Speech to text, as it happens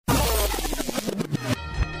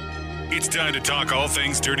It's time to talk all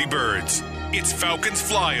things Dirty Birds. It's Falcons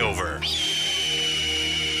Flyover.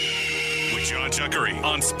 With John Chuckery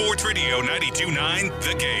on Sports Radio 92.9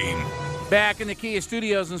 The Game. Back in the Kia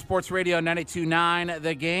Studios on Sports Radio 92.9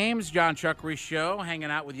 The Games. John Chuckery Show,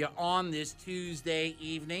 hanging out with you on this Tuesday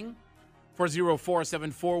evening.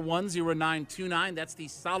 404-741-0929. That's the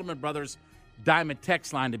Solomon Brothers Diamond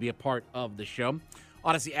text line to be a part of the show.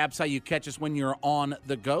 Odyssey app's how you catch us when you're on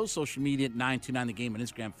the go. Social media at 929 The Game on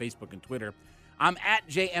Instagram, Facebook, and Twitter. I'm at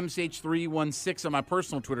JMCH316 on my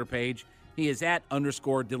personal Twitter page. He is at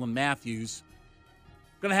 _Dylan Matthews.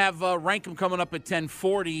 Going to have Rankum coming up at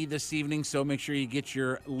 10:40 this evening, so make sure you get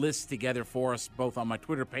your list together for us, both on my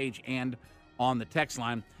Twitter page and on the text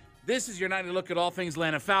line. This is your nightly look at all things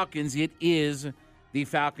Atlanta Falcons. It is the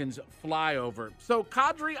Falcons Flyover. So,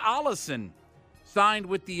 Kadri Allison signed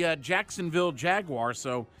with the Jacksonville Jaguars,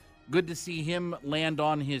 so good to see him land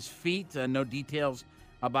on his feet. No details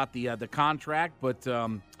about the contract, but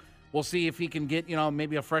we'll see if he can get,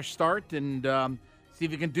 maybe a fresh start and see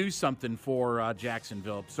if he can do something for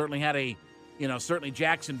Jacksonville. Certainly had certainly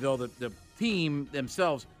Jacksonville, the team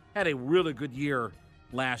themselves, had a really good year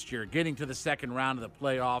last year, getting to the second round of the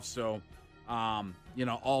playoffs. So,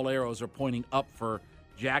 all arrows are pointing up for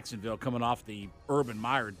Jacksonville coming off the Urban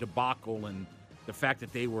Meyer debacle and the fact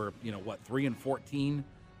that they were, 3-14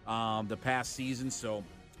 the past season. So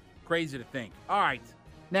crazy to think. All right.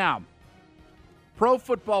 Now, Pro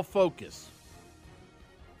Football Focus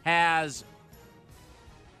has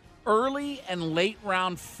early and late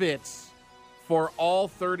round fits for all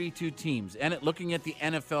 32 teams, and looking at the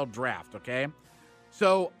NFL draft, okay?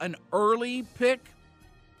 So an early pick,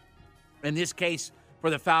 in this case for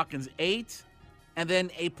the Falcons, 8, and then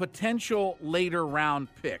a potential later round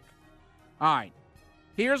pick. All right,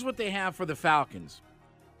 here's what they have for the Falcons.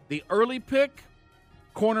 The early pick,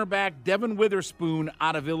 cornerback Devin Witherspoon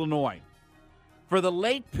out of Illinois. For the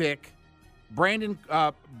late pick, Brenton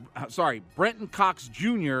Cox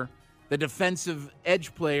Jr., the defensive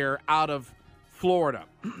edge player out of Florida.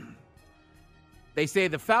 They say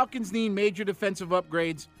the Falcons need major defensive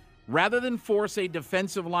upgrades. Rather than force a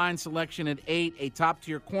defensive line selection at 8, a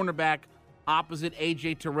top-tier cornerback opposite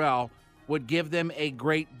A.J. Terrell would give them a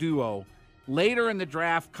great duo. Later in the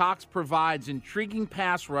draft, Cox provides intriguing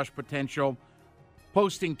pass rush potential,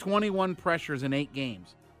 posting 21 pressures in 8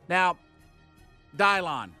 games. Now,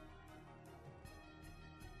 Dylon,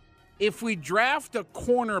 if we draft a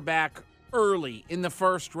cornerback early in the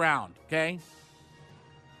first round, okay,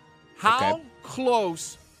 how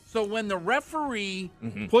close, so when the referee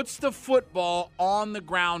puts the football on the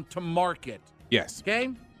ground to mark it, yes, okay,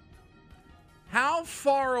 how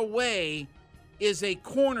far away is a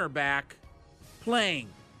cornerback playing?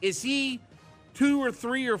 Is he 2 or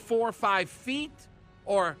 3 or 4 or 5 feet,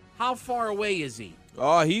 or how far away is he?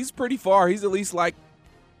 Oh, he's pretty far. He's at least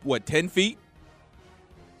 10 feet?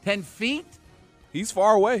 10 feet? He's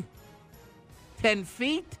far away. 10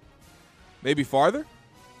 feet? Maybe farther?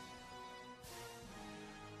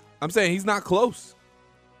 I'm saying he's not close.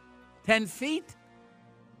 10 feet?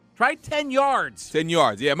 Try 10 yards. 10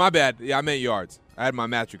 yards. Yeah, my bad. Yeah, I meant yards. I had my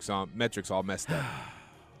metrics all messed up.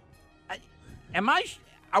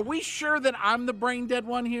 Are we sure that I'm the brain dead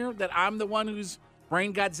one here? That I'm the one whose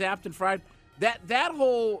brain got zapped and fried? That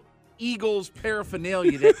whole Eagles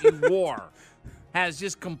paraphernalia that you wore has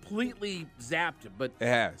just completely zapped it. But it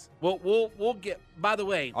has. We'll get. By the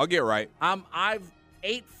way, I'll get right. I've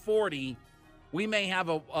 8:40. We may have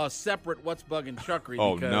a separate What's Bugging Chuckery.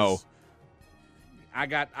 Oh, because no. I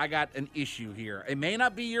got an issue here. It may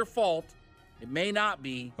not be your fault. It may not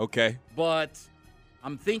be. Okay. But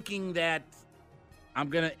I'm thinking that I'm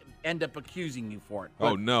going to end up accusing you for it.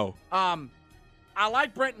 But, oh, no. I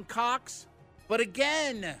like Brenton Cox, but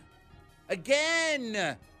again,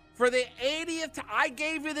 for the 80th time, I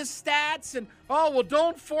gave you the stats, and,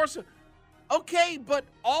 don't force it. Okay, but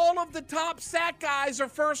all of the top sack guys are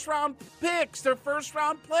first-round picks. They're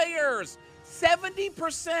first-round players.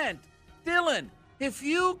 70%. Dylan, if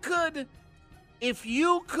you could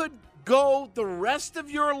go the rest of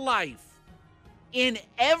your life in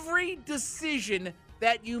every decision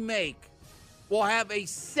that you make, will have a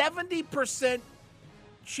 70%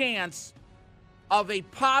 chance of a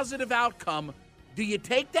positive outcome. Do you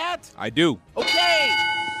take that? I do. Okay.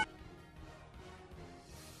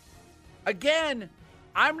 Again,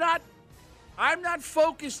 I'm not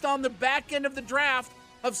focused on the back end of the draft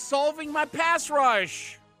of solving my pass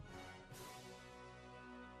rush.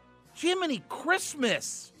 Jiminy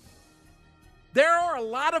Christmas. There are a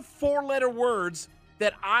lot of 4-letter words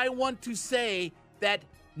that I want to say that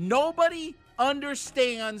nobody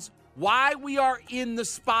understands why we are in the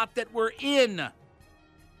spot that we're in.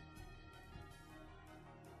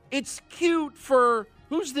 It's cute for,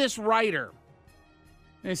 who's this writer?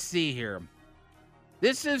 Let's see here.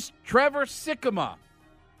 This is Trevor Sikkema.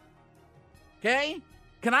 Okay?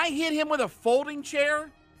 Can I hit him with a folding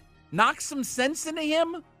chair? Knock some sense into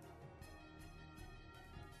him?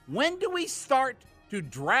 When do we start to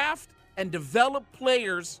draft and develop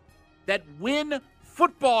players that win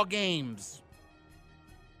football games?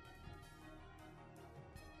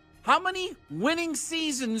 How many winning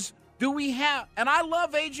seasons do we have? And I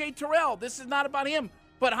love A.J. Terrell. This is not about him.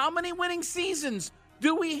 But how many winning seasons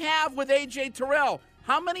do we have with A.J. Terrell?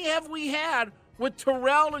 How many have we had with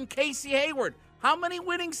Terrell and Casey Hayward? How many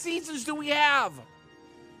winning seasons do we have?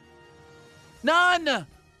 None.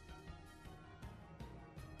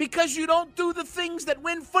 Because you don't do the things that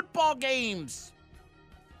win football games.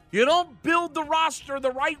 You don't build the roster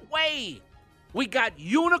the right way. We got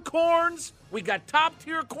unicorns, we got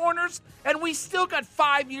top-tier corners, and we still got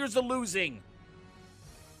 5 years of losing.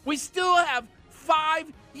 We still have 5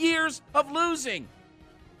 years of losing.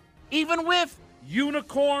 Even with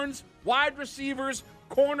unicorns, wide receivers,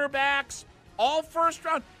 cornerbacks, all first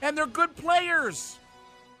round, and they're good players.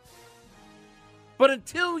 But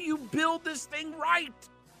until you build this thing right,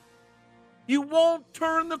 you won't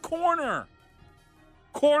turn the corner.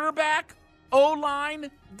 Quarterback, O-line,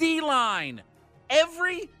 D-line.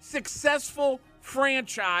 Every successful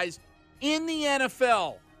franchise in the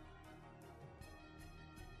NFL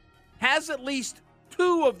has at least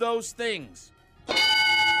 2 of those things.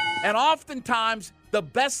 And oftentimes, the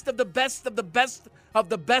best of the best of the best of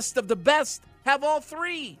the best of the best have all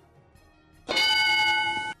 3.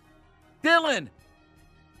 Dylan,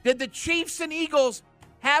 did the Chiefs and Eagles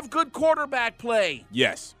have good quarterback play?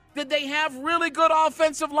 Yes. Did they have really good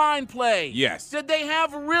offensive line play? Yes. Did they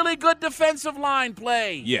have really good defensive line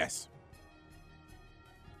play? Yes.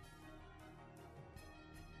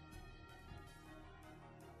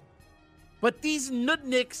 But these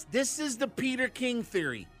nudniks, this is the Peter King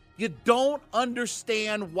theory. You don't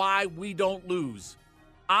understand why we don't lose.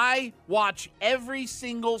 I watch every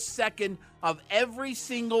single second of every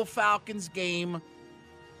single Falcons game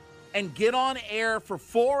and get on air for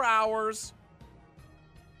 4 hours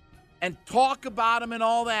and talk about them and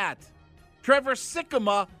all that. Trevor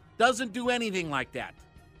Sikkema doesn't do anything like that.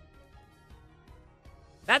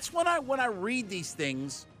 That's when I read these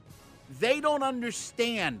things, they don't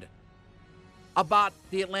understand about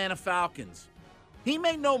the Atlanta Falcons. He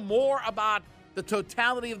may know more about the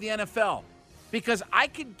totality of the NFL because I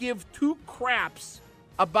could give 2 craps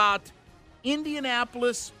about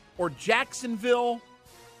Indianapolis or Jacksonville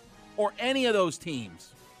or any of those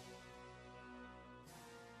teams.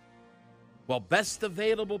 Well, best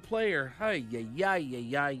available player.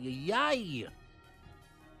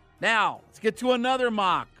 Now, let's get to another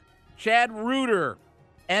mock. Chad Reuter,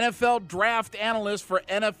 NFL draft analyst for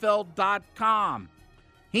NFL.com.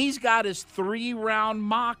 He's got his 3-round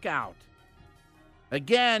mock out.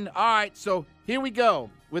 Again, all right, so here we go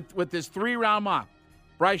with this 3-round mock.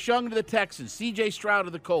 Bryce Young to the Texans, C.J. Stroud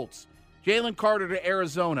to the Colts, Jalen Carter to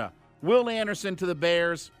Arizona, Will Anderson to the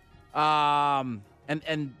Bears, and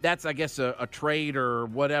that's, I guess, a trade or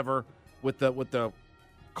whatever with the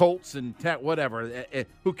Colts and whatever.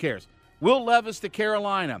 Who cares? Will Levis to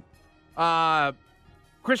Carolina.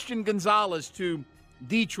 Christian Gonzalez to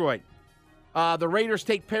Detroit. The Raiders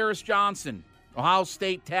take Paris Johnson, Ohio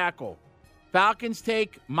State tackle. Falcons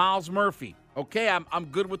take Miles Murphy. Okay, I'm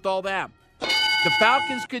good with all that. The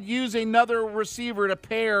Falcons could use another receiver to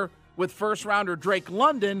pair with first-rounder Drake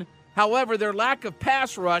London. However, their lack of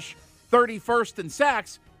pass rush, 31st in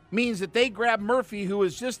sacks, means that they grab Murphy, who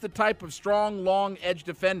is just the type of strong, long edge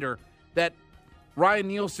defender that Ryan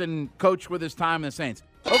Nielsen coached with his time in the Saints.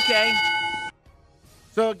 Okay.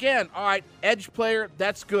 So, again, all right, edge player,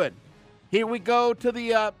 that's good. Here we go to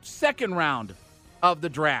the second round of the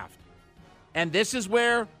draft. And this is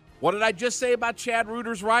where, what did I just say about Chad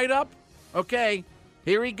Reuter's write-up? Okay,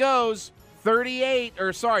 here he goes.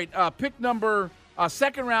 Pick number,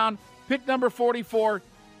 second round, pick number 44,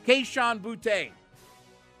 Kayshon Boutte.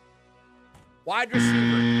 Wide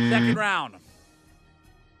receiver, second round.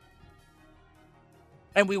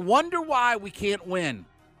 And we wonder why we can't win.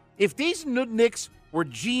 If these nudniks were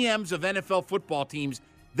GMs of NFL football teams,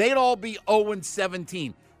 they'd all be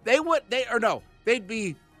 0-17. They'd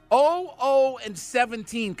be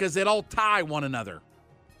 0-17 because they'd all tie one another.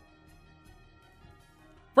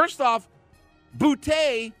 First off,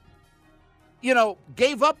 Boutte,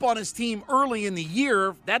 gave up on his team early in the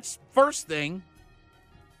year. That's first thing.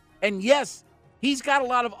 And yes, he's got a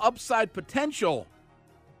lot of upside potential.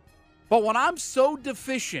 But when I'm so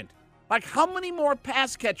deficient, like how many more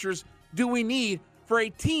pass catchers do we need for a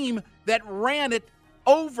team that ran it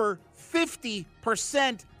over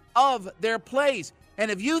 50% of their plays.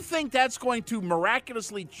 And if you think that's going to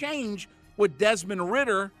miraculously change with Desmond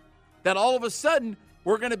Ridder, that all of a sudden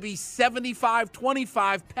we're going to be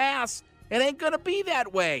 75-25 pass, it ain't going to be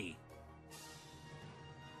that way.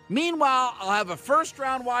 Meanwhile, I'll have a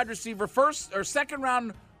first-round wide receiver,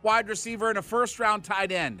 second-round wide receiver, and a first-round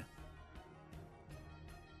tight end.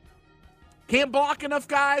 Can't block enough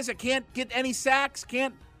guys. I can't get any sacks.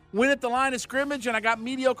 Can't win at the line of scrimmage, and I got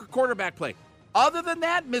mediocre quarterback play. Other than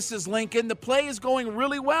that, Mrs. Lincoln, the play is going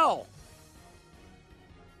really well.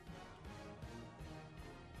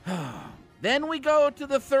 Then we go to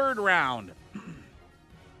the third round.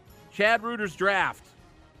 Chad Reuter's draft.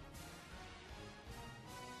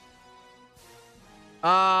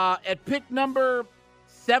 At pick number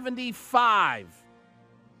 75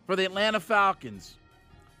 for the Atlanta Falcons,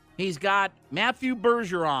 he's got Matthew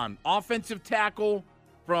Bergeron, offensive tackle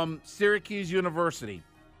from Syracuse University.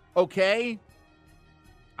 Okay,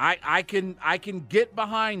 I can get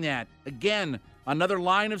behind that. Again, another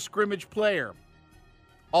line of scrimmage player.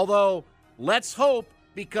 Although, let's hope,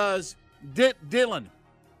 because Dylon,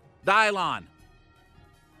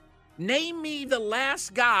 name me the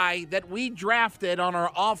last guy that we drafted on our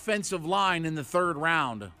offensive line in the third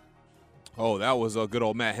round. Oh, that was a good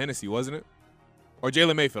old Matt Hennessy, wasn't it? Or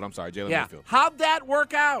Jalen Mayfield. I'm sorry, Jalen Mayfield. How'd that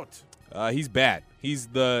work out? He's bad. He's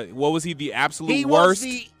the absolute he worst? He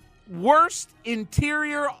was the worst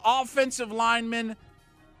interior offensive lineman,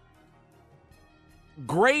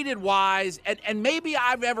 graded-wise, and maybe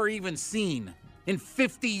I've ever even seen in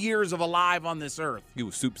 50 years of alive on this earth. He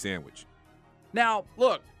was soup sandwich. Now,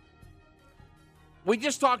 look, we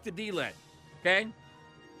just talked to D-Led, okay?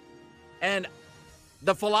 And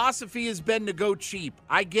the philosophy has been to go cheap.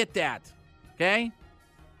 I get that, okay?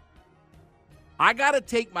 I got to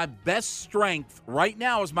take my best strength right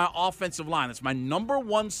now as my offensive line. It's my number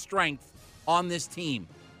one strength on this team.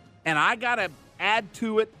 And I got to add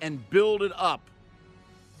to it and build it up.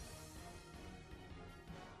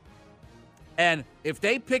 And if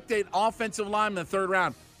they picked an offensive lineman in the third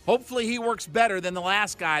round, hopefully he works better than the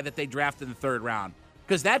last guy that they drafted in the third round.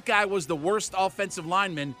 Because that guy was the worst offensive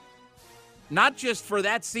lineman, not just for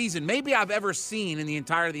that season, maybe I've ever seen in the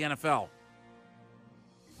entire of the NFL.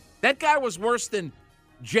 That guy was worse than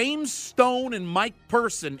James Stone and Mike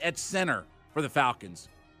Person at center for the Falcons,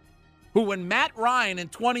 who when Matt Ryan in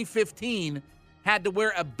 2015 had to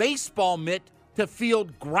wear a baseball mitt to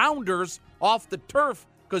field grounders off the turf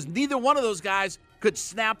because neither one of those guys could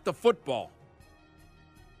snap the football.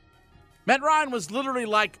 Matt Ryan was literally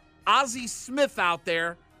like Ozzie Smith out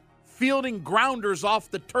there fielding grounders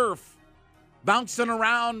off the turf, bouncing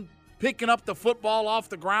around, picking up the football off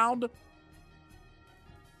the ground.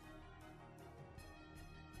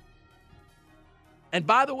 And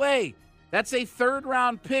by the way, that's a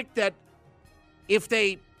third-round pick that, if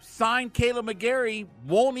they sign Kaleb McGary,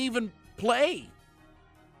 won't even play.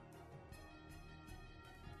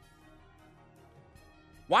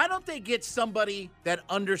 Why don't they get somebody that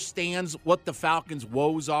understands what the Falcons'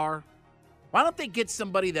 woes are? Why don't they get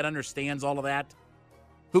somebody that understands all of that,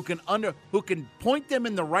 who can point them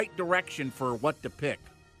in the right direction for what to pick?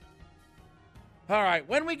 All right,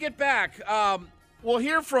 when we get back, we'll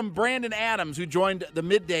hear from Brandon Adams, who joined the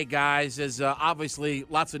Midday Guys, as obviously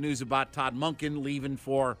lots of news about Todd Monken leaving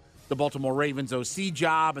for the Baltimore Ravens OC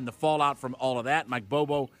job and the fallout from all of that. Mike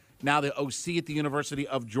Bobo, now the OC at the University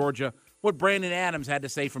of Georgia. What Brandon Adams had to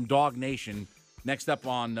say from Dog Nation next up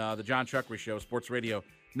on the John Chuckery Show, Sports Radio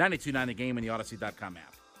 92.9 The Game and the Odyssey.com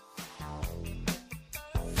app.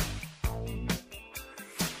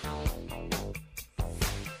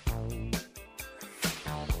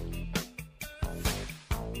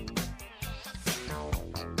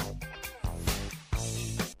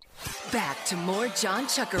 Back to more John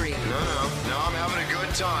Chuckery. No, I'm having a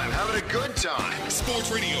good time. Having a good time.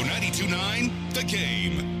 Sports Radio 92.9 The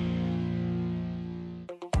Game.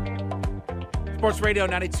 Sports Radio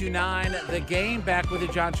 92.9 The Game, back with the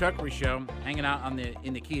John Chuckery Show, hanging out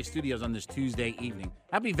in the Kia Studios on this Tuesday evening.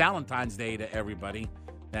 Happy Valentine's Day to everybody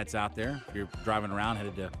that's out there. If you're driving around,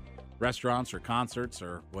 headed to restaurants or concerts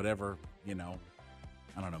or whatever, I don't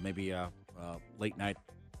know, maybe a late night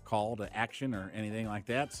call to action or anything like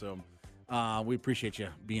that. So we appreciate you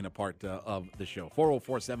being a part of the show.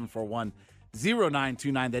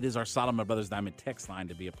 404-741-0929. That is our Solomon Brothers Diamond text line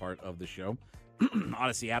to be a part of the show.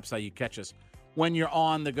 Odyssey apps, how you catch us when you're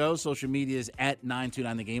on the go. Social media is at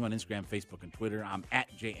 929 The Game on Instagram, Facebook, and Twitter. I'm at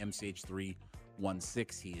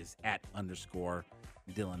JMCH316. He is at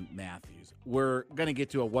 _Dylan Matthews. We're going to get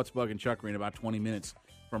to a What's Bugging Chuckery in about 20 minutes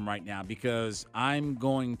from right now, because I'm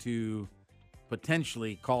going to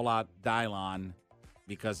potentially call out Dylon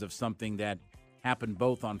because of something that happened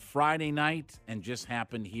both on Friday night and just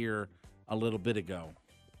happened here a little bit ago.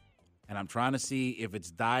 And I'm trying to see if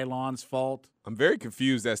it's Dylon's fault. I'm very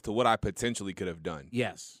confused as to what I potentially could have done.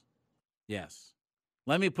 Yes.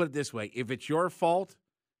 Let me put it this way. If it's your fault,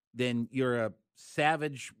 then you're a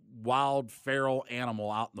savage, wild, feral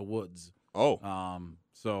animal out in the woods. Oh.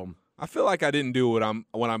 So I feel like I didn't do what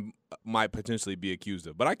I might potentially be accused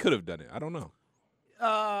of, but I could have done it. I don't know.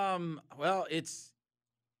 Well, it's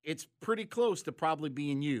pretty close to probably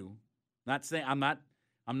being you. Not saying I'm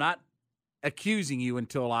not accusing you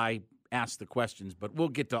until I ask the questions, but we'll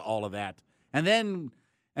get to all of that. And then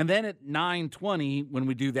at 9:20, when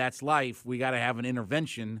we do That's Life, we got to have an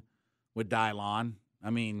intervention with Dylon. I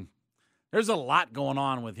mean, there's a lot going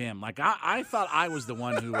on with him. Like, I thought I was the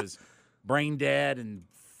one who was brain dead and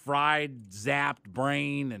fried, zapped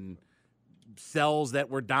brain and cells that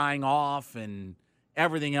were dying off and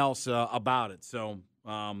everything else about it. So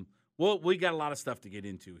we got a lot of stuff to get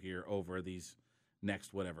into here over these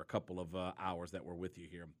next, couple of hours that we're with you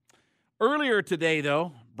here. Earlier today,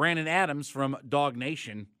 though, Brandon Adams from Dog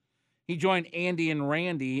Nation, he joined Andy and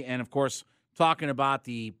Randy, and, of course, talking about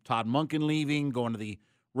the Todd Monken leaving, going to the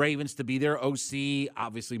Ravens to be their OC.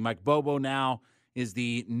 Obviously, Mike Bobo now is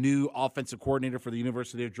the new offensive coordinator for the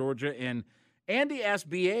University of Georgia. And Andy asked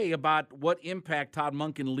BA about what impact Todd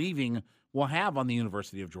Monken leaving will have on the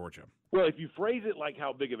University of Georgia. Well, if you phrase it like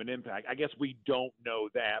how big of an impact, I guess we don't know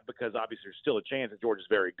that because obviously there's still a chance that Georgia's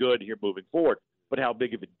very good here moving forward. But how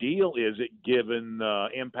big of a deal is it given the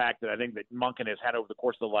impact that I think that Monken has had over the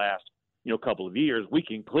course of the last, couple of years? We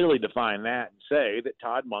can clearly define that and say that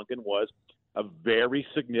Todd Monken was a very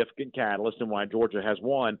significant catalyst in why Georgia has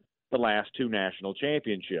won the last two national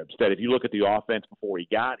championships. That if you look at the offense before he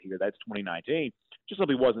got here, that's 2019, just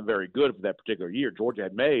simply wasn't very good for that particular year. Georgia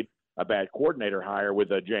had made a bad coordinator hire with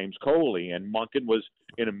James Coley, and Monken was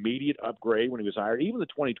an immediate upgrade when he was hired. Even the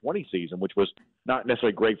 2020 season, which was not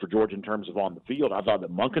necessarily great for Georgia in terms of on the field, I thought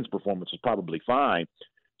that Monken's performance was probably fine.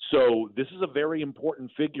 So this is a very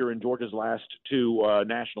important figure in Georgia's last two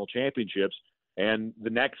national championships, and the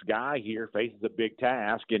next guy here faces a big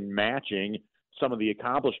task in matching some of the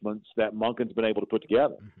accomplishments that Monken's been able to put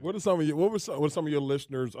together. What was some of your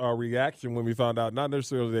listeners' reaction when we found out, not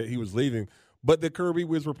necessarily that he was leaving, but that Kirby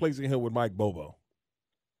was replacing him with Mike Bobo?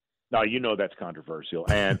 Now, that's controversial.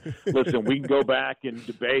 And listen, we can go back and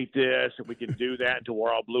debate this, and we can do that until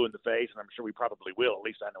we're all blue in the face, and I'm sure we probably will. At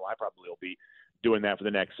least I know I probably will be doing that for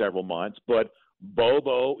the next several months. But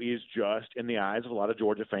Bobo is just, in the eyes of a lot of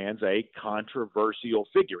Georgia fans, a controversial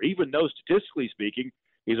figure. Even though, statistically speaking,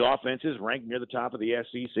 his offense is ranked near the top of the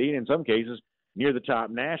SEC, and in some cases near the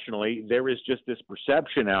top nationally, there is just this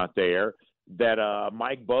perception out there that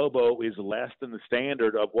Mike Bobo is less than the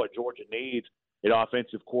standard of what Georgia needs an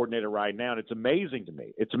offensive coordinator right now. And it's amazing to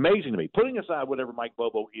me. Putting aside whatever Mike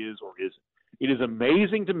Bobo is or isn't, it is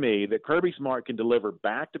amazing to me that Kirby Smart can deliver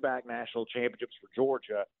back-to-back national championships for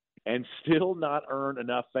Georgia and still not earn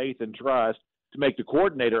enough faith and trust to make the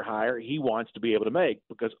coordinator hire he wants to be able to make,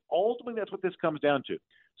 because ultimately that's what this comes down to.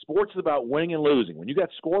 Sports is about winning and losing. When you got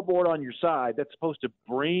scoreboard on your side, that's supposed to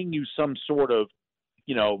bring you some sort of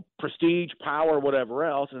prestige, power, whatever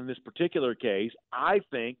else. And in this particular case, I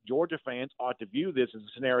think Georgia fans ought to view this as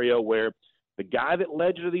a scenario where the guy that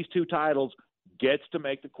led you to these two titles gets to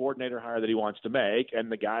make the coordinator hire that he wants to make,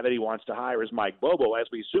 and the guy that he wants to hire is Mike Bobo, as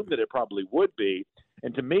we assume that it probably would be.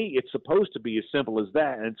 And to me, it's supposed to be as simple as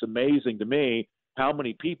that, and it's amazing to me how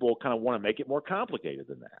many people kind of want to make it more complicated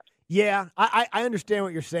than that. Yeah, I understand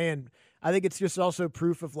what you're saying. I think it's just also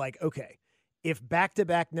proof of okay, if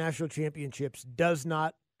back-to-back national championships does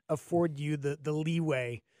not afford you the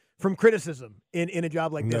leeway from criticism in a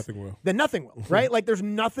job like this, then nothing will, right? There's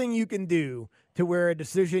nothing you can do to where a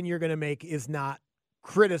decision you're going to make is not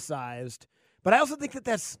criticized. But I also think that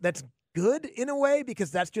that's good in a way,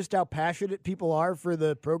 because that's just how passionate people are for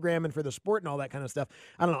the program and for the sport and all that kind of stuff.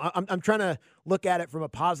 I don't know. I'm trying to look at it from a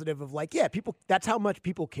positive of people, that's how much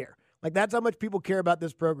people care. That's how much people care about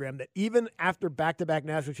this program, that even after back-to-back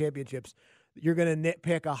national championships, you're going to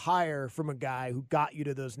nitpick a hire from a guy who got you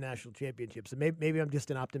to those national championships. And maybe I'm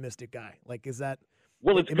just an optimistic guy. Is that?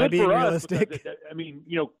 Well, it's am good I being for realistic? us.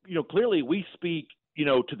 Because, clearly we speak,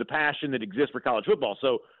 to the passion that exists for college football.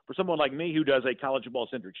 So for someone like me who does a college football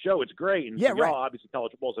centric show, it's great. And for y'all, obviously,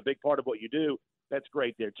 college football is a big part of what you do. That's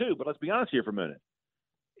great there too. But let's be honest here for a minute.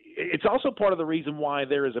 It's also part of the reason why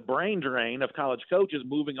there is a brain drain of college coaches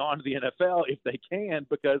moving on to the NFL if they can,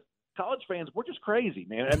 because college fans, we're just crazy,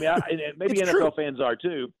 man. I mean, and maybe NFL true. Fans are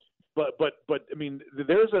too, but I mean,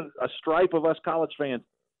 there's a stripe of us college fans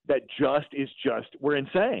that we're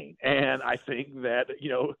insane. And I think that,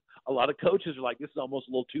 a lot of coaches are like, this is almost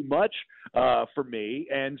a little too much for me.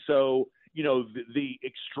 And so, the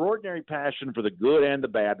extraordinary passion for the good and the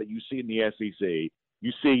bad that you see in the SEC,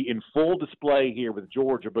 you see in full display here with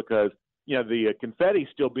Georgia because, the confetti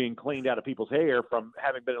still being cleaned out of people's hair from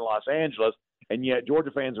having been in Los Angeles. And yet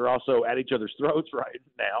Georgia fans are also at each other's throats right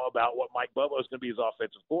now about what Mike Bobo is going to be as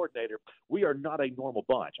offensive coordinator. We are not a normal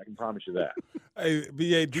bunch. I can promise you that. Hey,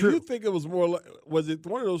 B.A., do you think it was was it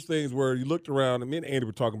one of those things where you looked around, and me and Andy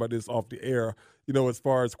were talking about this off the air, as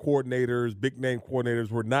far as coordinators, big-name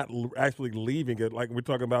coordinators were not actually leaving it. Like we're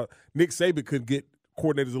talking about Nick Saban could get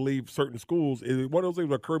coordinators to leave certain schools. Is it one of those things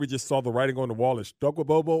where Kirby just saw the writing on the wall and stuck with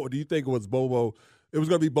Bobo, or do you think it was Bobo? It was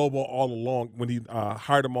going to be Bobo all along when he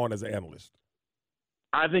hired him on as an analyst?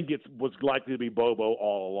 I think it was likely to be Bobo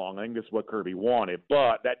all along. I think that's what Kirby wanted.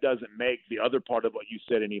 But that doesn't make the other part of what you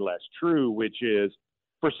said any less true, which is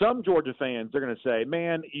for some Georgia fans, they're going to say,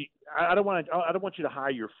 man, I don't want you to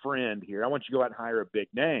hire your friend here. I want you to go out and hire a big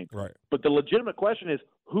name. Right. But the legitimate question is,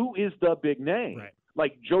 who is the big name? Right.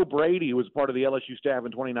 Like Joe Brady, who was part of the LSU staff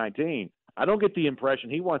in 2019. I don't get the impression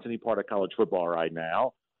he wants any part of college football right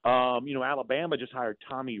now. Alabama just hired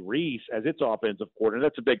Tommy Rees as its offensive coordinator.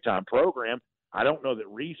 That's a big-time program. I don't know that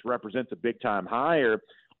Reese represents a big-time hire.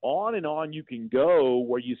 On and on you can go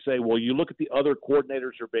where you say, well, you look at the other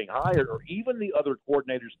coordinators who are being hired or even the other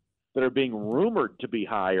coordinators that are being rumored to be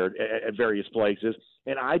hired at various places,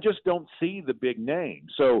 and I just don't see the big name.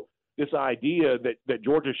 So this idea that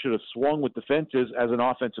Georgia should have swung with the fences as an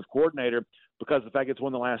offensive coordinator because of the fact it's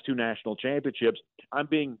won the last 2 national championships, I'm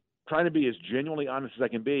trying to be as genuinely honest as I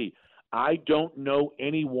can be. I don't know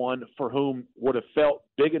anyone for whom would have felt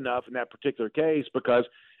big enough in that particular case because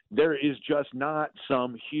there is just not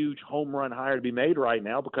some huge home run hire to be made right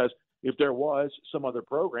now because if there was, some other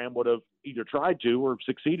program would have either tried to or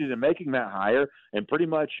succeeded in making that hire, and pretty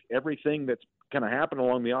much everything that's kind of happened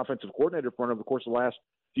along the offensive coordinator front over the course of the last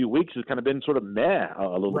few weeks has kind of been sort of meh a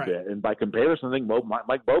little bit. And by comparison, I think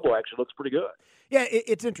Mike Bobo actually looks pretty good. Yeah,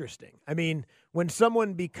 it's interesting. I mean, when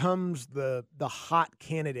someone becomes the hot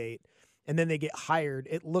candidate and then they get hired,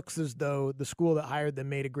 it looks as though the school that hired them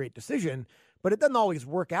made a great decision, but it doesn't always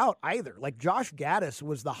work out either. Like Josh Gaddis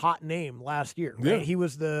was the hot name last year. Right? Yeah. He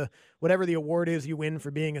was whatever the award is you win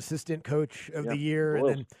for being assistant coach of the year,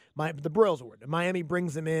 Broyles. and then the Broyles Award. And Miami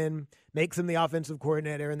brings him in, makes him the offensive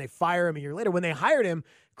coordinator, and they fire him a year later. When they hired him,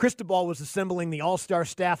 Cristobal was assembling the all-star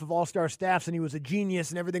staff of all-star staffs, and he was a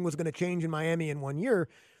genius, and everything was going to change in Miami in 1 year.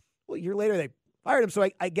 Well, a year later, they fired him. So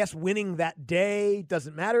I guess winning that day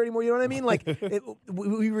doesn't matter anymore. You know what I mean? Like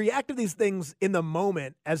we react to these things in the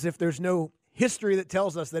moment as if there's no history that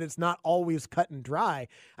tells us that it's not always cut and dry.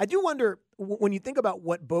 I do wonder when you think about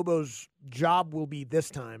what Bobo's job will be this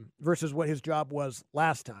time versus what his job was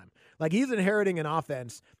last time. Like he's inheriting an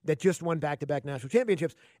offense that just won back-to-back national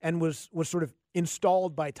championships and was sort of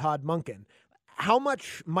installed by Todd Monken. How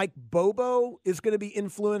much Mike Bobo is going to be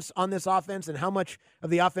influenced on this offense and how much of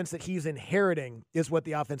the offense that he's inheriting is what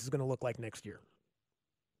the offense is going to look like next year?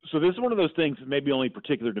 So this is one of those things that may be only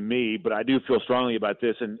particular to me, but I do feel strongly about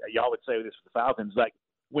this, and y'all would say this for the Falcons. Like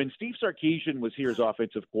when Steve Sarkisian was here as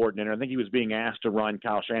offensive coordinator, I think he was being asked to run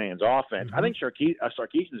Kyle Shanahan's offense. Mm-hmm. I think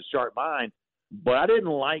Sarkisian's a sharp mind, but I didn't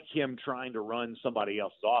like him trying to run somebody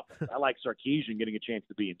else's offense. I like Sarkisian getting a chance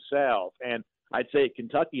to be himself. And I'd say at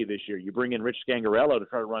Kentucky this year, you bring in Rich Scangarello to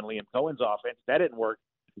try to run Liam Cohen's offense. That didn't work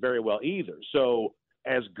very well either. So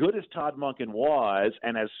as good as Todd Monken was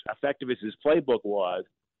and as effective as his playbook was,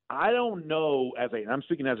 I don't know, I'm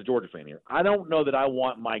speaking as a Georgia fan here, I don't know that I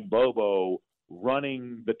want Mike Bobo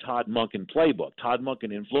running the Todd Monken playbook. Todd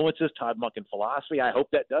Monken influences, Todd Monken philosophy. I hope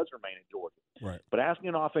that does remain in Georgia. Right. But asking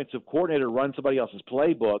an offensive coordinator to run somebody else's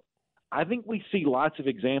playbook, I think we see lots of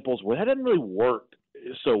examples where that doesn't really work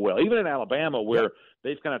so well. Even in Alabama, where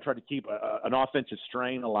they've kind of tried to keep an offensive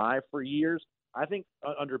strain alive for years, I think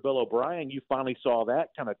under Bill O'Brien, you finally saw that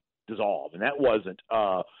kind of dissolve, and that wasn't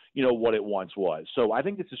what it once was. So I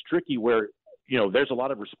think this is tricky where there's a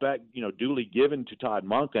lot of respect duly given to Todd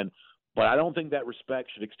Monken, but I don't think that respect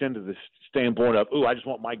should extend to the standpoint of I just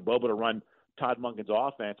want Mike Bobo to run Todd Monken's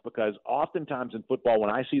offense, because oftentimes in football when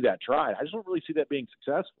I see that tried, I just don't really see that being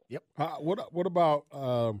successful. Yep. What about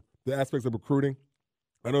the aspects of recruiting?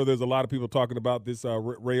 I know there's a lot of people talking about this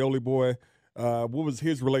Raiola boy. What was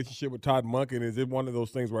his relationship with Todd Monken? Is it one of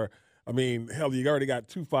those things where, I mean, hell, you already got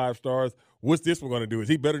 2 5-stars. What's this one going to do? Is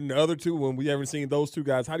he better than the other two when we haven't seen those two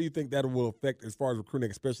guys? How do you think that will affect as far as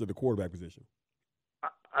recruiting, especially the quarterback position?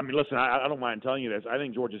 I mean, listen, I don't mind telling you this. I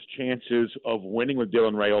think Georgia's chances of winning with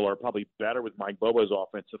Dylan Raiola are probably better with Mike Bobo as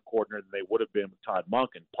offensive coordinator than they would have been with Todd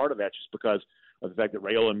Monken. Part of that's just because of the fact that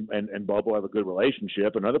Rail and Bobo have a good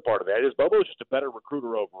relationship. Another part of that is Bobo is just a better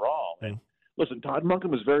recruiter overall. Okay. Listen, Todd Monken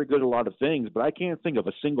was very good at a lot of things, but I can't think of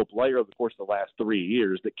a single player over the course of the last 3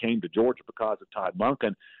 years that came to Georgia because of Todd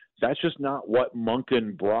Monken. That's just not what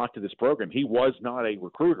Monken brought to this program. He was not a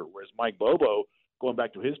recruiter, whereas Mike Bobo, going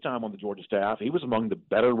back to his time on the Georgia staff, he was among the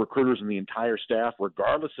better recruiters in the entire staff,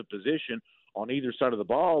 regardless of position, on either side of the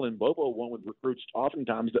ball. And Bobo went with recruits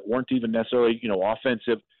oftentimes that weren't even necessarily,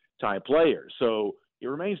 offensive-type players. So it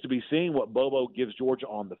remains to be seen what Bobo gives Georgia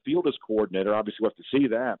on the field as coordinator. Obviously, we'll have to see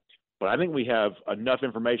that. But I think we have enough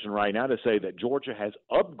information right now to say that Georgia has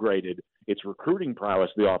upgraded its recruiting prowess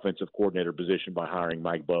to the offensive coordinator position by hiring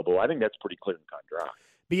Mike Bobo. I think that's pretty clear and cut dry.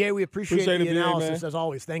 BA, we appreciate the analysis as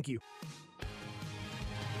always. Thank you.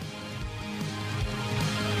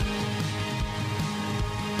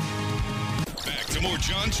 Back to more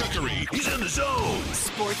John Chuckery. He's in the zone.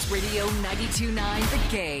 Sports Radio 92.9 The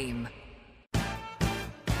Game.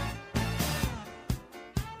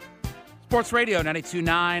 Sports Radio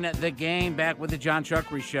 92.9 The Game, back with the John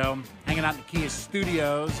Chuckery Show, hanging out in the Kia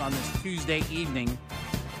Studios on this Tuesday evening.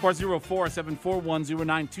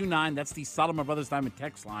 404-741-0929. That's the Solomon Brothers Diamond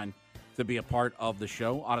text line to be a part of the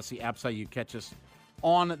show. Odyssey app site, you catch us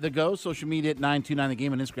on the go. Social media at 929 The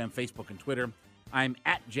Game on Instagram, Facebook, and Twitter. I'm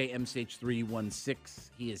at JMCH316.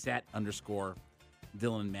 He is at _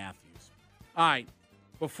 Dylan Matthews. All right,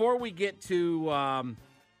 before we get to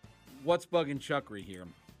what's bugging Chuckery here,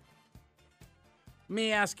 let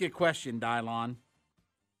me ask you a question, Dylon.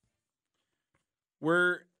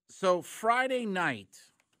 So Friday night.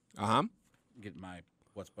 Get my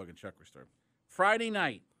what's bugging Chuckery story. Friday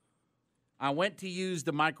night, I went to use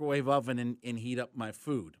the microwave oven and heat up my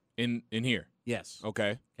food. In here? Yes.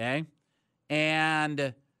 Okay.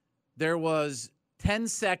 And there was 10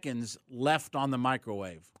 seconds left on the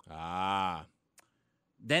microwave.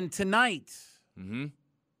 Then tonight,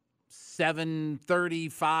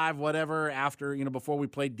 7:35, whatever, after, before we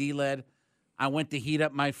played D-Led, I went to heat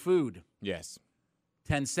up my food. Yes.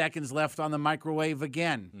 10 seconds left on the microwave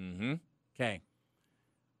again. Okay.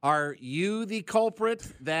 Are you the culprit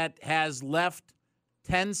that has left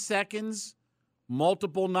 10 seconds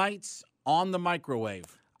multiple nights on the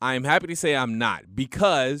microwave? I am happy to say I'm not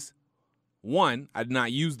because, one, I did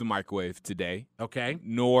not use the microwave today. Okay.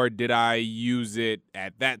 Nor did I use it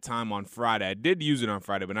at that time on Friday. I did use it on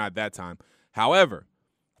Friday, but not at that time. However,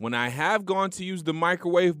 when I have gone to use the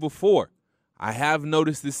microwave before, I have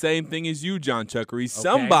noticed the same thing as you, John Chuckery.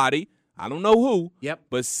 Somebody, I don't know who,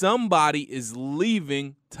 but somebody is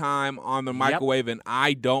leaving time on the microwave, and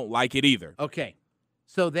I don't like it either. Okay.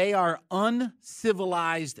 So they are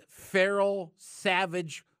uncivilized, feral,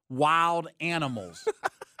 savage, wild animals.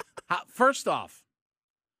 First off,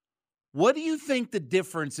 what do you think the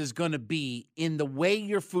difference is going to be in the way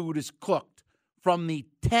your food is cooked from the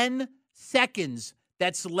 10 seconds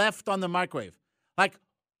that's left on the microwave? Like,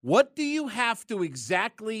 what do you have to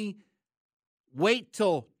exactly wait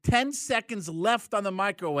till 10 seconds left on the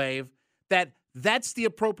microwave that's the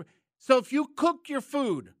appropriate? So if you cook your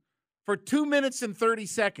food for 2 minutes and 30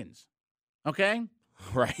 seconds, okay?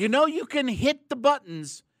 Right. You can hit the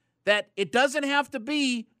buttons that it doesn't have to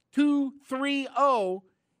be 2-3-0.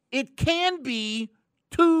 It can be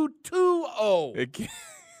 2-2-0. It can.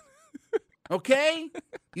 Okay?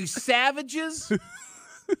 You savages.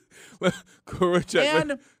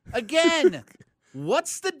 And again,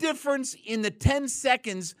 what's the difference in the 10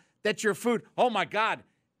 seconds that your food, oh my God,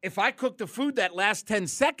 if I cook the food that last 10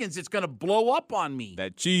 seconds, it's going to blow up on me.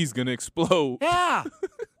 That cheese going to explode. Yeah.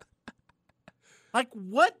 Like,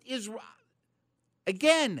 what is,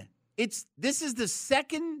 again, this is the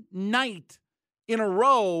second night in a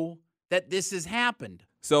row that this has happened.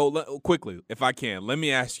 So quickly, if I can, let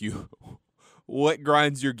me ask you, what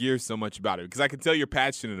grinds your gears so much about it? Because I can tell you're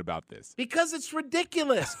passionate about this. Because it's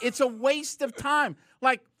ridiculous. It's a waste of time.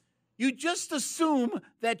 Like, you just assume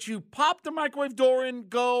that you pop the microwave door in,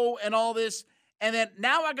 go, and all this, and then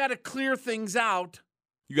now I got to clear things out.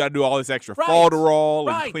 You got to do all this extra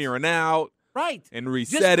folderol and clearing out. Right. And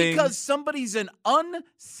resetting. Just because somebody's an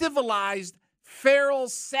uncivilized, feral,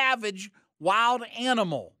 savage, wild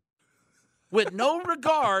animal with no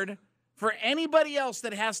regard for anybody else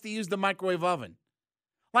that has to use the microwave oven.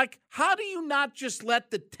 Like, how do you not just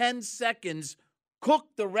let the 10 seconds cook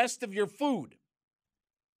the rest of your food?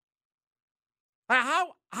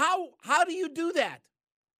 How do you do that?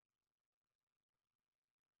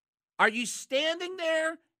 Are you standing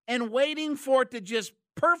there and waiting for it to just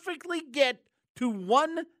perfectly get to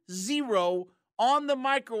 1-0 on the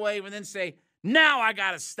microwave and then say, now I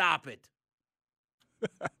got to stop it?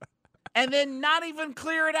 And then not even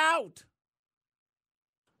clear it out?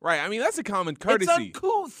 Right. I mean, that's a common courtesy. It's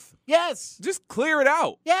uncouth. Yes. Just clear it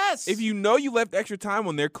out. Yes. If you know you left extra time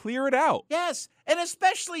on there, clear it out. Yes. And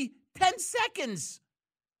especially 10 seconds.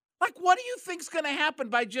 Like, what do you think's going to happen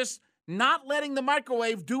by just not letting the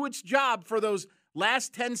microwave do its job for those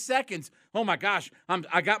last 10 seconds? Oh my gosh,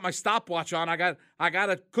 I got my stopwatch on. I got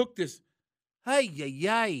to cook this.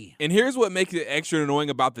 Hey. And here's what makes it extra annoying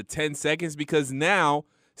about the 10 seconds, because now,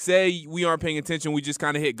 say we aren't paying attention, we just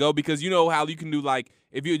kind of hit go, because you know how you can do, like,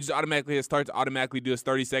 if you just automatically hit start to automatically do this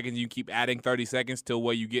 30 seconds, you keep adding 30 seconds till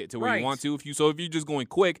where you get to where you want to. If you're just going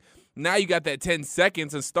quick, now you got that 10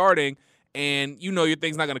 seconds of starting, and you know your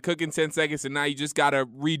thing's not going to cook in 10 seconds, and now you just got to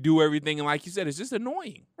redo everything. And like you said, it's just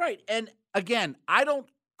annoying. Right. And again, I don't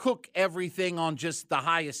cook everything on just the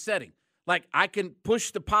highest setting. Like, I can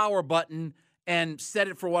push the power button and set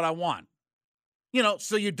it for what I want. You know,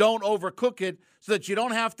 so you don't overcook it, so that you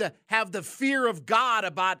don't have to have the fear of God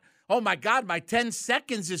about, oh my God, my 10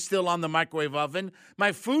 seconds is still on the microwave oven.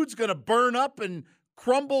 My food's going to burn up and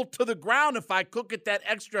crumble to the ground if I cook it that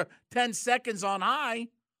extra 10 seconds on high.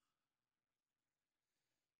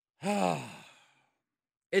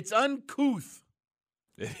 It's uncouth.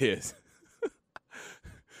 It is.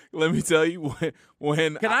 Let me tell you,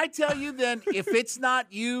 when Can I tell you then, if it's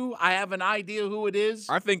not you, I have an idea who it is?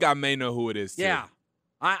 I think I may know who it is, too. Yeah,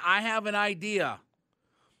 I have an idea.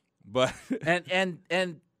 But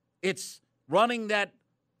and it's running that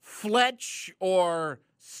Fletch or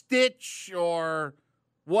Stitch or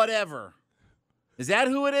whatever. Is that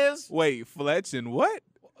who it is? Wait, Fletch and what?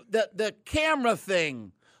 The camera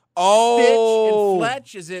thing. Oh,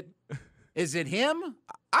 Stitch and Fletch. Is it him?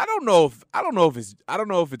 I don't know if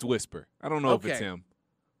it's Whisper. I don't know if it's him.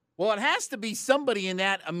 Well, it has to be somebody in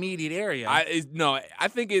that immediate area. I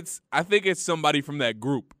think it's somebody from that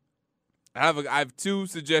group. I have two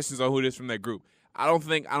suggestions on who it is from that group. I don't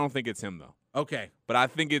think it's him though. Okay. But I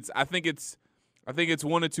think it's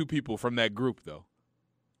one or two people from that group though.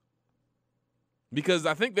 Because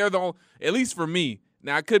I think they're the only, at least for me.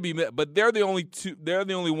 Now it could be, but they're the only two. They're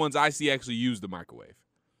the only ones I see actually use the microwave.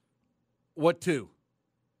 What two?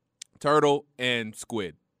 Turtle and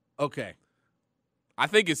Squid. Okay. I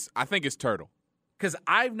think it's Turtle. Because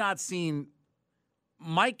I've not seen.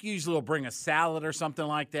 Mike usually will bring a salad or something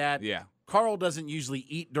like that. Yeah. Carl doesn't usually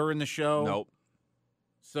eat during the show. Nope.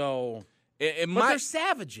 So, but they're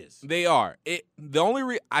savages. They are.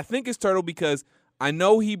 I think it's Turtle because I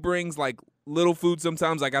know he brings like little food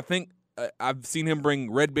sometimes. Like I think I've seen him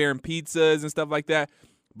bring Red Baron pizzas and stuff like that.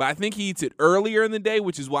 But I think he eats it earlier in the day,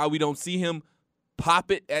 which is why we don't see him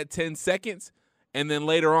pop it at 10 seconds. And then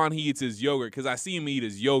later on he eats his yogurt because I see him eat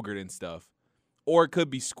his yogurt and stuff. Or it could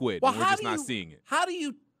be Squid, and we're just not seeing it. How do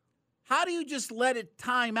you just let it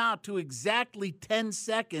time out to exactly 10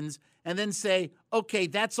 seconds and then say, okay,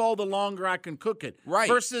 that's all the longer I can cook it? Right.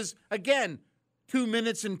 Versus, again, 2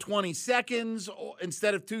 minutes and 20 seconds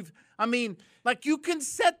instead of 2. I mean, like you can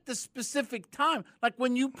set the specific time. Like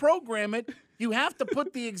when you program it, you have to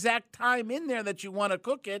put the exact time in there that you want to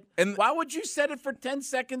cook it. And why would you set it for 10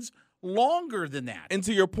 seconds longer than that? And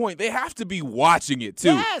to your point, they have to be watching it too.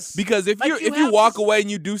 Yes. Because if you walk away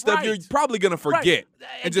and you do stuff, you're probably gonna forget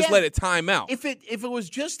and just let it time out. If it was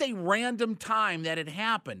just a random time that it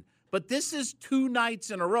happened, but this is 2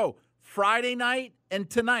 nights in a row, Friday night and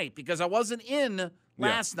tonight, because I wasn't in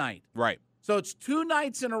last night. Right. So it's 2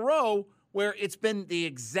 nights in a row where it's been the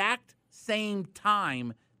exact same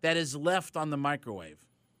time that is left on the microwave.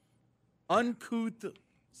 Uncouth,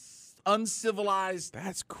 uncivilized.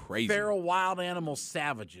 That's crazy. Feral wild animal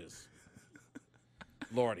savages.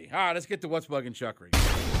 Lordy. All right, let's get to What's Bugging Chuckery.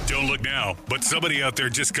 Don't look now, but somebody out there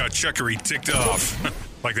just got Chuckery ticked off.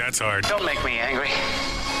 Like that's hard. Don't make me angry.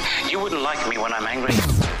 You wouldn't like me when I'm angry.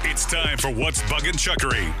 It's time for What's Bugging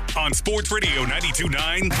Chuckery on Sports Radio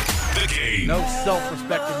 92.9 The Game. No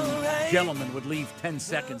self-respecting gentleman would leave 10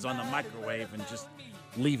 seconds on the microwave and just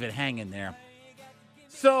leave it hanging there.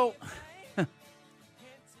 So,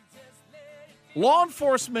 law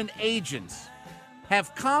enforcement agents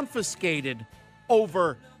have confiscated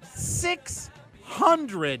over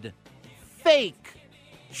 600 fake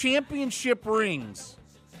championship rings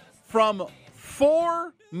from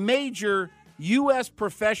 4 major U.S.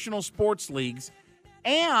 professional sports leagues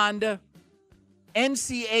and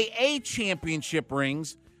NCAA championship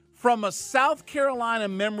rings from a South Carolina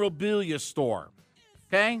memorabilia store.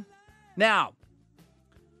 Okay? Now,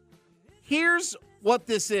 here's what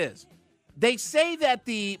this is. They say that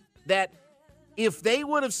that if they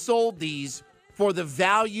would have sold these for the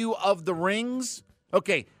value of the rings,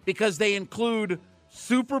 okay, because they include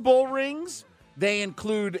Super Bowl rings, they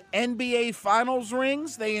include NBA Finals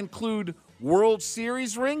rings, they include World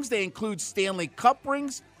Series rings, they include Stanley Cup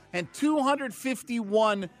rings, and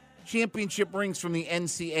 251 championship rings from the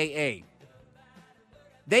NCAA.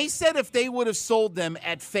 They said if they would have sold them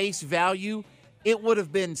at face value, it would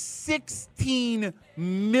have been $16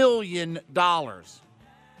 million.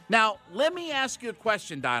 Now, let me ask you a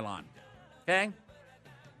question, Dylon. Okay?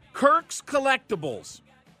 Kirk's Collectibles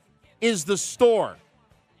is the store,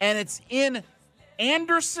 and it's in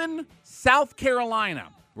Anderson, South Carolina.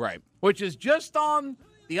 Right. Which is just on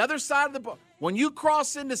the other side of the boat. When you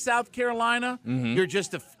cross into South Carolina, you're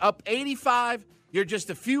just up 85, you're just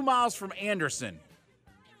a few miles from Anderson.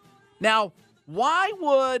 Now, why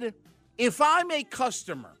would, if I'm a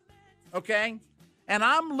customer, okay, and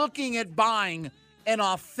I'm looking at buying an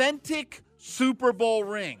authentic Super Bowl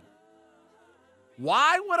ring,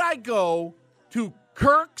 why would I go to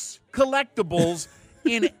Kirk's Collectibles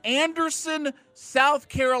in Anderson, South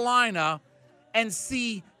Carolina, and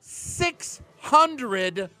see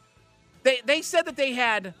 600? They said that they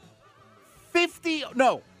had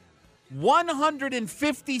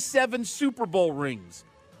 157 Super Bowl rings,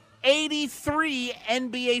 83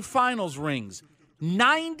 NBA Finals rings,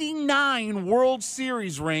 99 World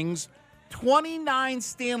Series rings, 29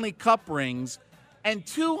 Stanley Cup rings, and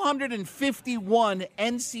 251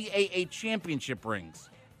 NCAA championship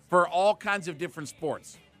rings for all kinds of different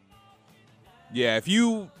sports. Yeah, if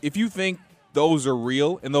you think those are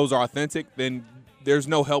real and those are authentic, then there's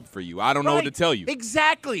no help for you. I don't know what to tell you.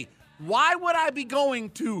 Exactly. Why would I be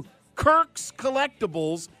going to Kirk's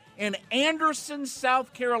Collectibles in Anderson,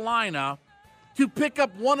 South Carolina to pick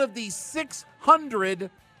up one of these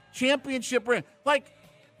 600 championship rings? Like,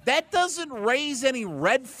 that doesn't raise any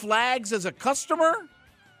red flags as a customer?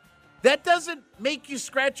 That doesn't make you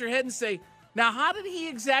scratch your head and say, now, how did he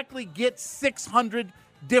exactly get 600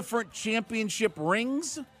 different championship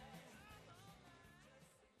rings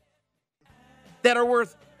that are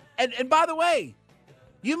worth? And by the way,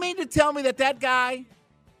 you mean to tell me that guy,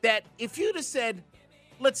 that if you'd have said,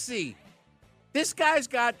 let's see, this guy's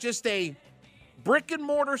got just a brick and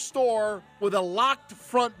mortar store with a locked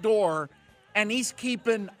front door, and he's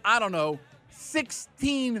keeping, I don't know,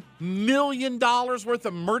 $16 million worth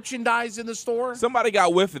of merchandise in the store? Somebody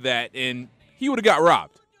got whiff of that, and he would have got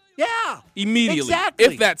robbed. Yeah. Immediately. Exactly.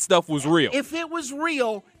 If that stuff was real. If it was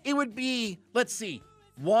real, it would be, let's see,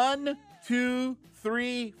 1, 2,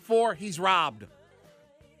 3, 4, he's robbed.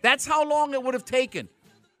 That's how long it would have taken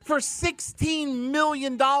for $16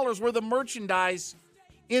 million worth of merchandise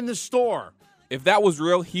in the store. If that was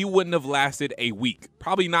real, he wouldn't have lasted a week.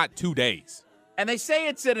 Probably not 2 days. And they say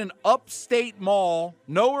it's at an upstate mall.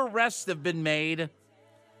 No arrests have been made.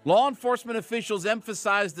 Law enforcement officials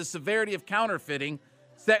emphasized the severity of counterfeiting.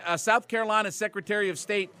 South Carolina Secretary of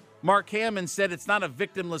State Mark Hammond said it's not a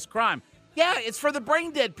victimless crime. Yeah, it's for the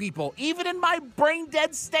brain dead people, even in my brain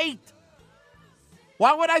dead state.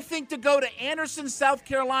 Why would I think to go to Anderson, South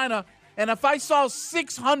Carolina, and if I saw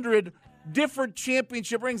 600 different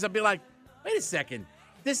championship rings, I'd be like, wait a second,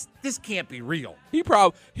 this can't be real. He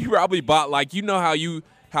probably bought, like, you know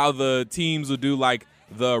how the teams will do like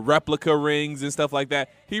the replica rings and stuff like that.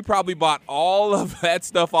 He probably bought all of that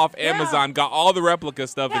stuff off Amazon, got all the replica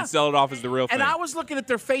stuff, and sell it off as the real thing. And I was looking at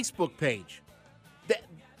their Facebook page.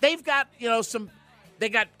 They've got, they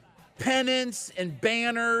got pennants and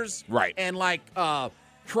banners, right? And like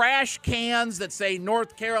trash cans that say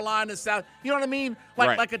North Carolina South. You know what I mean?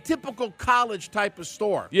 Like a typical college type of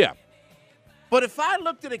store. Yeah. But if I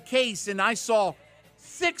looked at a case and I saw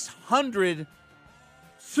 600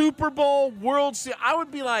 Super Bowl, World Series, I would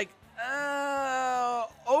be like,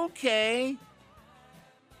 okay.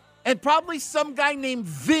 And probably some guy named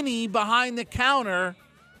Vinny behind the counter.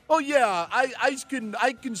 Oh yeah,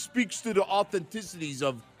 I can speak to the authenticities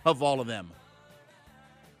of all of them.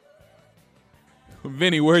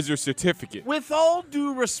 Vinny, where's your certificate? With all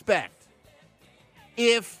due respect,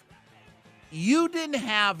 if you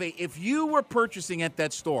were purchasing at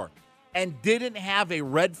that store and didn't have a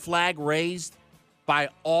red flag raised by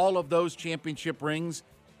all of those championship rings,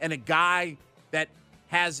 and a guy that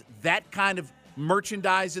has that kind of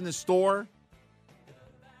merchandise in the store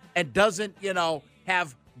and doesn't,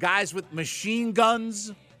 have guys with machine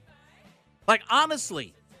guns, like,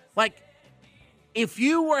 honestly, like, if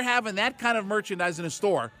you were having that kind of merchandise in a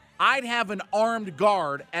store, I'd have an armed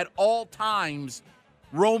guard at all times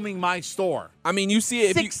roaming my store. I mean, you see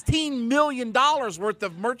it. $16 million worth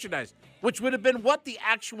of merchandise, which would have been what the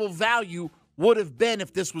actual value would have been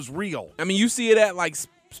if this was real. I mean, you see it at like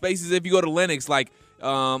spaces if you go to Lenox, like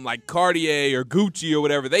Cartier or Gucci or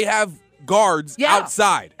whatever. They have guards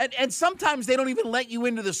outside. And sometimes they don't even let you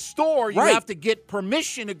into the store. You have to get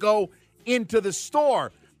permission to go into the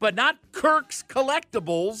store. But not Kirk's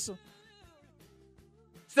Collectibles.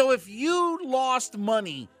 So if you lost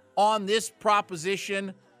money on this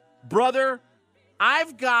proposition, brother,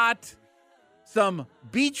 I've got some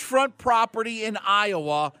beachfront property in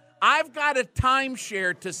Iowa. I've got a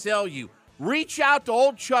timeshare to sell you. Reach out to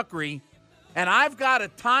Old Chuckery, and I've got a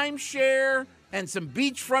timeshare and some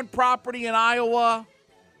beachfront property in Iowa.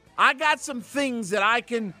 I got some things that I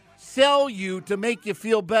can sell you to make you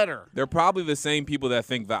feel better. They're probably the same people that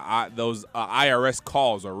think that those IRS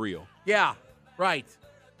calls are real. Yeah, right.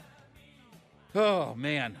 Oh,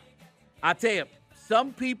 man. I tell you,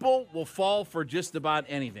 some people will fall for just about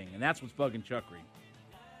anything, and that's what's bugging Chuckery.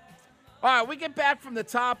 All right, we get back from the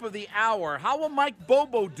top of the hour. How will Mike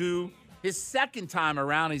Bobo do his second time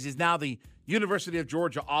around as he's now the University of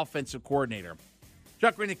Georgia offensive coordinator?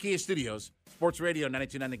 Chuckery in the Kia Studios, Sports Radio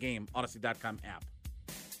 92.9 The Game, Odyssey.com app.